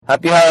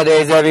Happy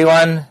holidays,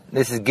 everyone.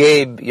 This is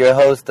Gabe, your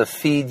host of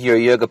Feed Your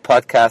Yoga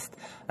podcast,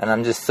 and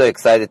I'm just so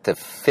excited to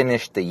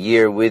finish the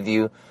year with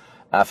you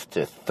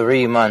after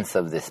 3 months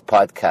of this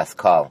podcast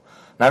call.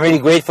 And I'm really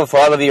grateful for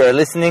all of you who are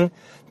listening.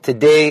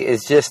 Today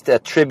is just a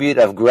tribute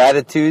of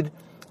gratitude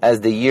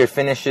as the year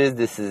finishes.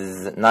 This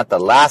is not the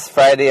last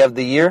Friday of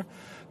the year,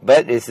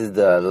 but this is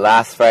the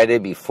last Friday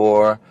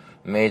before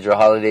major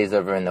holidays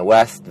over in the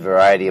West,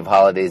 variety of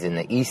holidays in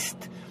the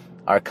East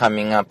are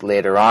coming up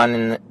later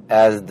on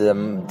as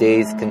the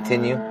days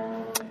continue.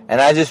 And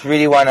I just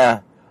really want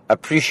to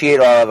appreciate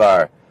all of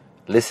our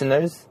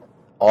listeners,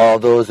 all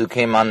those who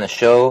came on the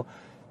show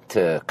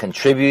to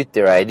contribute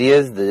their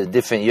ideas, the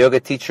different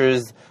yoga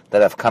teachers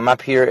that have come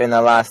up here in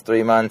the last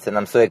 3 months, and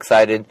I'm so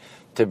excited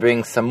to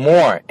bring some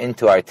more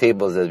into our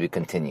tables as we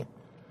continue.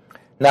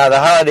 Now, the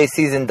holiday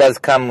season does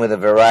come with a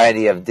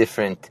variety of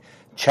different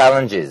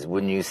challenges,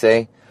 wouldn't you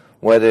say?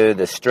 Whether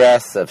the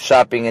stress of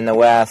shopping in the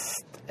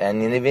West,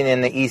 and even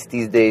in the East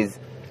these days,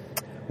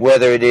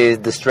 whether it is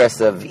the stress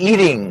of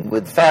eating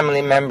with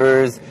family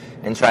members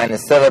and trying to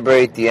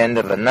celebrate the end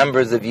of a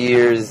numbers of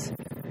years,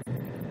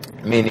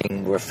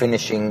 meaning we're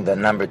finishing the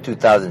number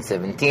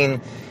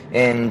 2017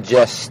 in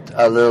just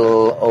a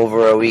little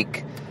over a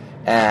week,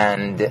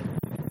 and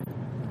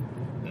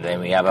then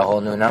we have a whole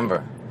new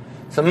number.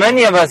 So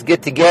many of us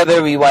get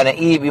together, we want to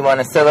eat, we want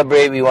to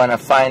celebrate, we want to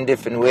find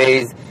different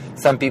ways.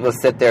 Some people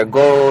set their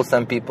goals,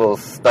 some people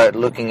start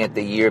looking at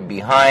the year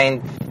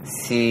behind,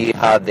 see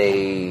how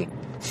they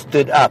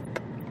stood up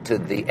to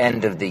the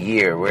end of the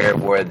year. Where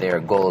were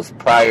their goals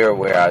prior?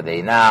 Where are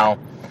they now?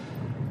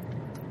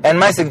 And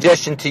my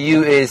suggestion to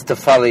you is to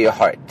follow your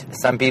heart.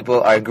 Some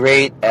people are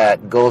great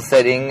at goal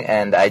setting,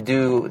 and I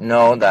do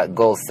know that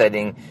goal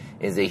setting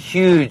is a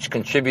huge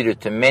contributor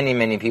to many,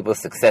 many people's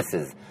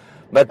successes.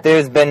 But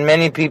there's been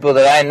many people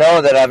that I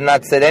know that have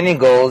not set any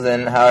goals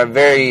and are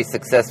very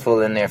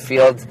successful in their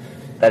fields.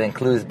 That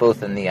includes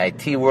both in the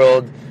IT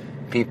world,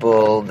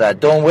 people that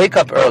don't wake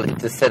up early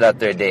to set out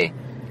their day.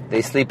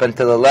 They sleep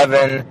until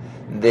 11,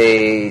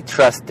 they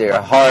trust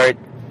their heart.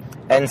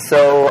 And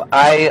so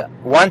I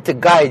want to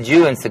guide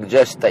you and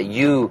suggest that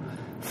you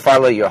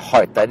follow your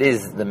heart. That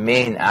is the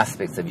main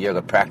aspects of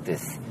yoga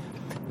practice.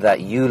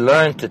 That you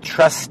learn to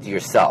trust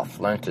yourself,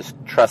 learn to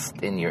trust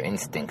in your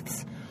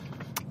instincts.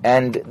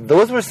 And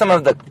those were some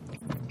of the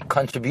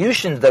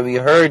contributions that we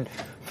heard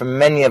from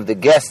many of the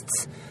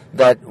guests,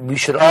 that we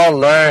should all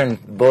learn,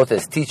 both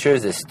as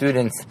teachers, as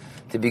students,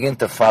 to begin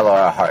to follow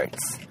our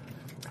hearts.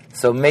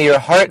 So may your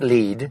heart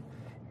lead,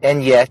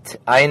 and yet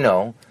I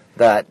know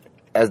that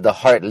as the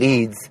heart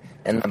leads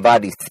and the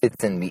body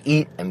sits and we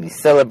eat and we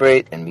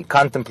celebrate and we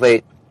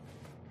contemplate,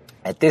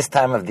 at this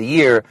time of the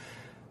year,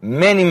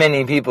 many,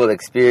 many people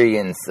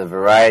experience a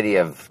variety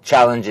of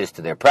challenges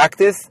to their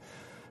practice,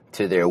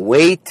 to their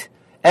weight,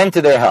 and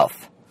to their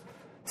health.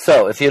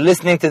 So, if you're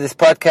listening to this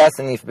podcast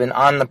and you've been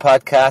on the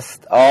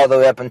podcast all the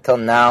way up until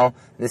now,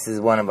 this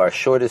is one of our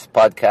shortest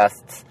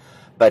podcasts.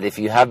 But if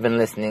you have been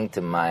listening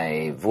to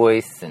my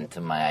voice and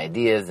to my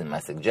ideas and my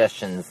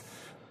suggestions,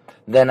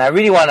 then I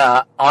really want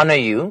to honor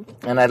you,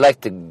 and I'd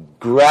like to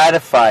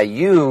gratify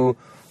you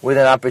with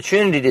an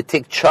opportunity to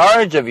take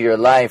charge of your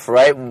life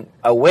right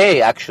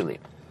away, actually.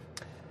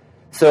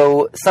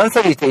 So, sun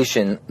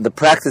salutation, the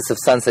practice of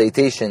sun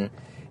salutation,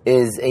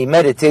 is a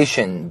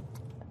meditation.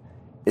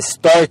 It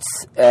starts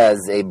as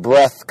a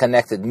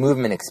breath-connected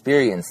movement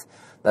experience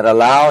that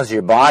allows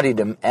your body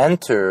to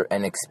enter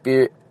an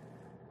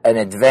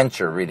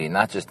adventure, really,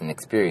 not just an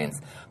experience,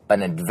 but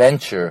an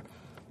adventure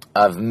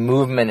of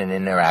movement and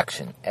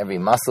interaction. Every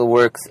muscle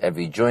works,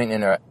 every joint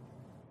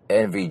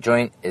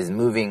is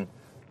moving,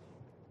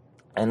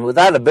 and with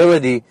that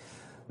ability,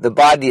 the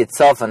body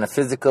itself on a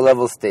physical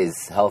level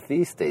stays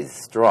healthy, stays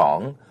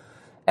strong,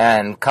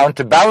 and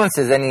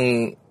counterbalances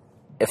any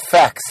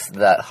effects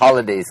that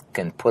holidays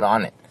can put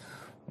on it,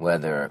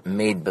 whether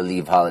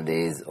made-believe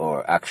holidays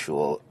or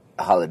actual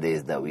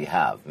holidays that we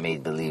have.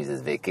 Made-believes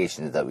is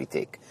vacations that we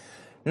take.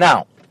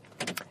 Now,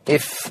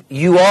 if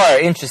you are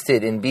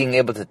interested in being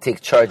able to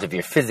take charge of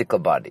your physical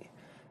body,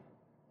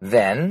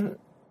 then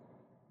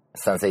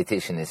sun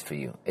salutation is for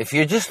you. If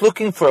you're just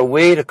looking for a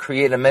way to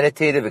create a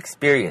meditative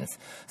experience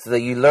so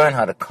that you learn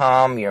how to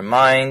calm your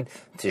mind,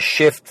 to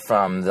shift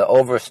from the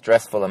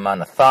over-stressful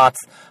amount of thoughts,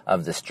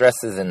 of the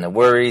stresses and the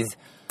worries,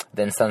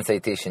 then sun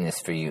salutation is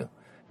for you.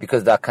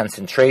 Because that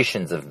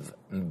concentrations of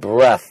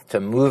breath to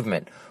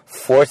movement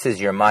forces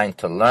your mind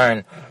to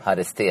learn how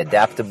to stay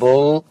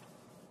adaptable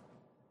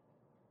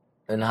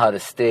and how to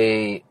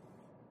stay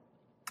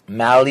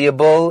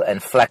malleable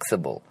and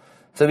flexible.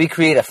 So we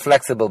create a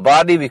flexible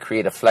body, we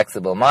create a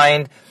flexible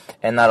mind,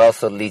 and that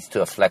also leads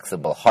to a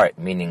flexible heart,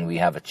 meaning we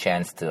have a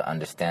chance to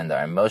understand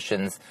our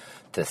emotions,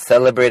 to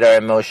celebrate our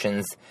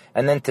emotions,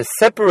 and then to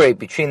separate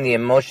between the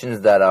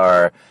emotions that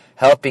are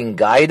helping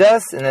guide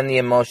us and then the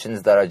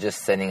emotions that are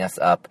just setting us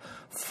up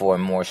for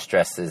more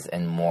stresses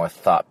and more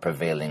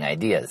thought-prevailing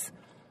ideas.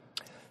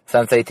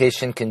 Sun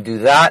salutation can do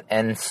that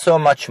and so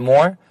much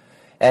more,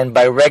 and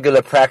by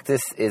regular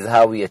practice is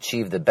how we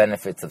achieve the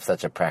benefits of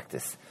such a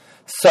practice.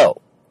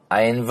 So,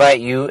 I invite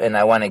you and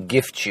I want to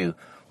gift you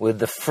with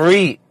the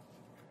free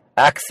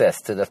access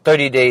to the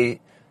 30-day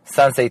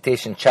Sun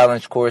Salutation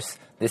Challenge course.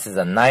 This is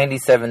a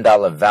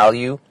 $97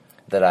 value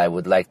that I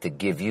would like to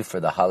give you for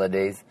the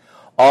holidays.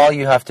 All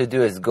you have to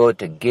do is go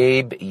to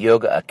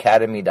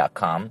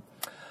GabeYogaAcademy.com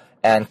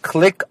and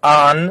click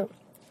on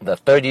the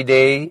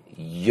 30-day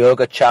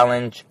yoga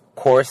challenge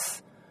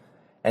course.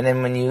 And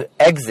then when you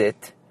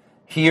exit,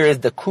 here is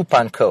the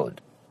coupon code.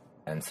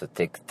 And so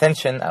take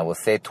attention, I will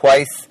say it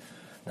twice.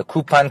 The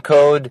coupon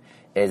code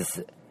is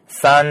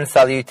Sun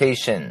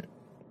Salutation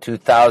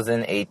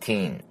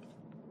 2018.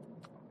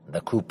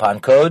 The coupon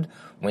code,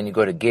 when you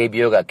go to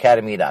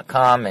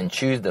GabeYogaAcademy.com and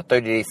choose the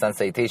 30-day Sun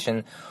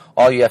Salutation,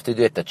 all you have to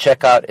do at the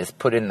checkout is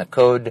put in the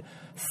code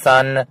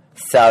Sun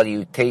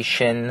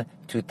Salutation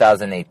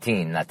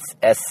 2018. That's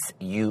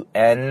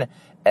SUNSAL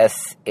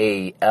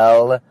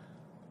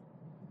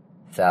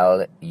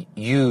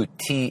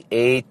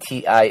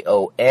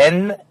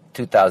UTATION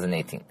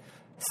 2018.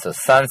 So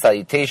Sun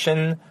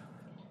Salutation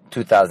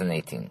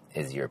 2018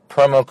 is your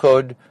promo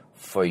code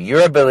for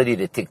your ability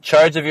to take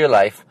charge of your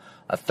life.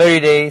 A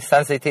 30-day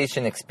Sun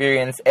Salutation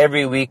experience.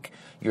 Every week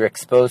you're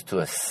exposed to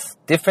a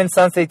different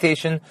Sun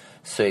Salutation,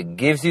 so it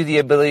gives you the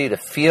ability to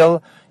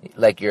feel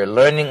like you're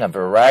learning a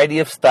variety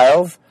of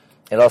styles.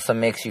 It also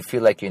makes you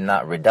feel like you're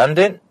not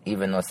redundant,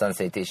 even though Sun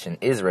Salutation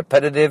is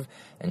repetitive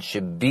and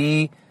should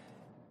be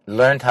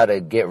learned how to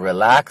get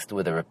relaxed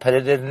with the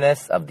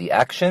repetitiveness of the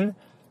action.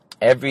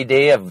 Every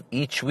day of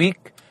each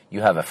week,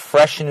 you have a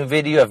fresh new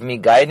video of me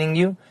guiding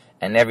you,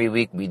 and every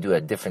week we do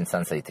a different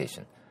Sun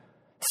Salutation.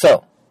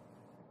 So,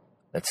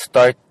 let's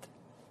start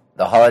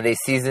the holiday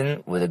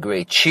season with a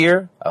great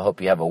cheer. I hope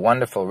you have a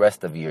wonderful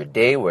rest of your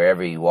day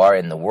wherever you are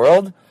in the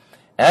world.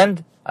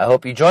 And I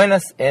hope you join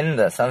us in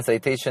the Sun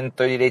Salutation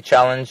 30-Day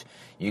Challenge.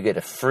 You get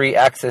a free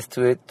access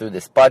to it through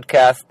this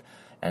podcast.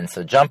 And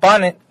so jump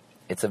on it.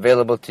 It's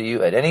available to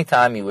you at any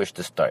time you wish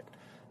to start.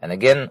 And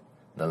again,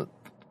 the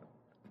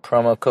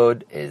promo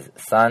code is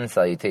Sun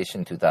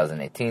Salutation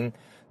 2018.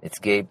 It's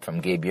Gabe from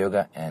Gabe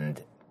Yoga.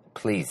 And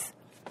please,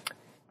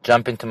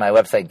 jump into my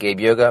website, Gabe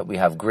Yoga. We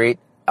have great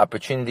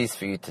opportunities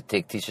for you to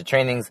take teacher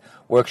trainings,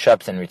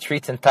 workshops, and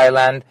retreats in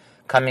Thailand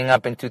coming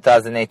up in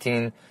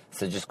 2018.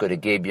 So just go to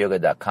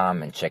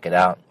GabeYoga.com and check it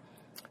out.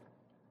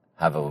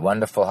 Have a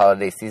wonderful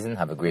holiday season.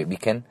 Have a great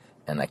weekend.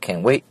 And I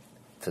can't wait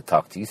to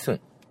talk to you soon.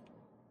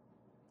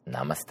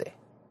 Namaste.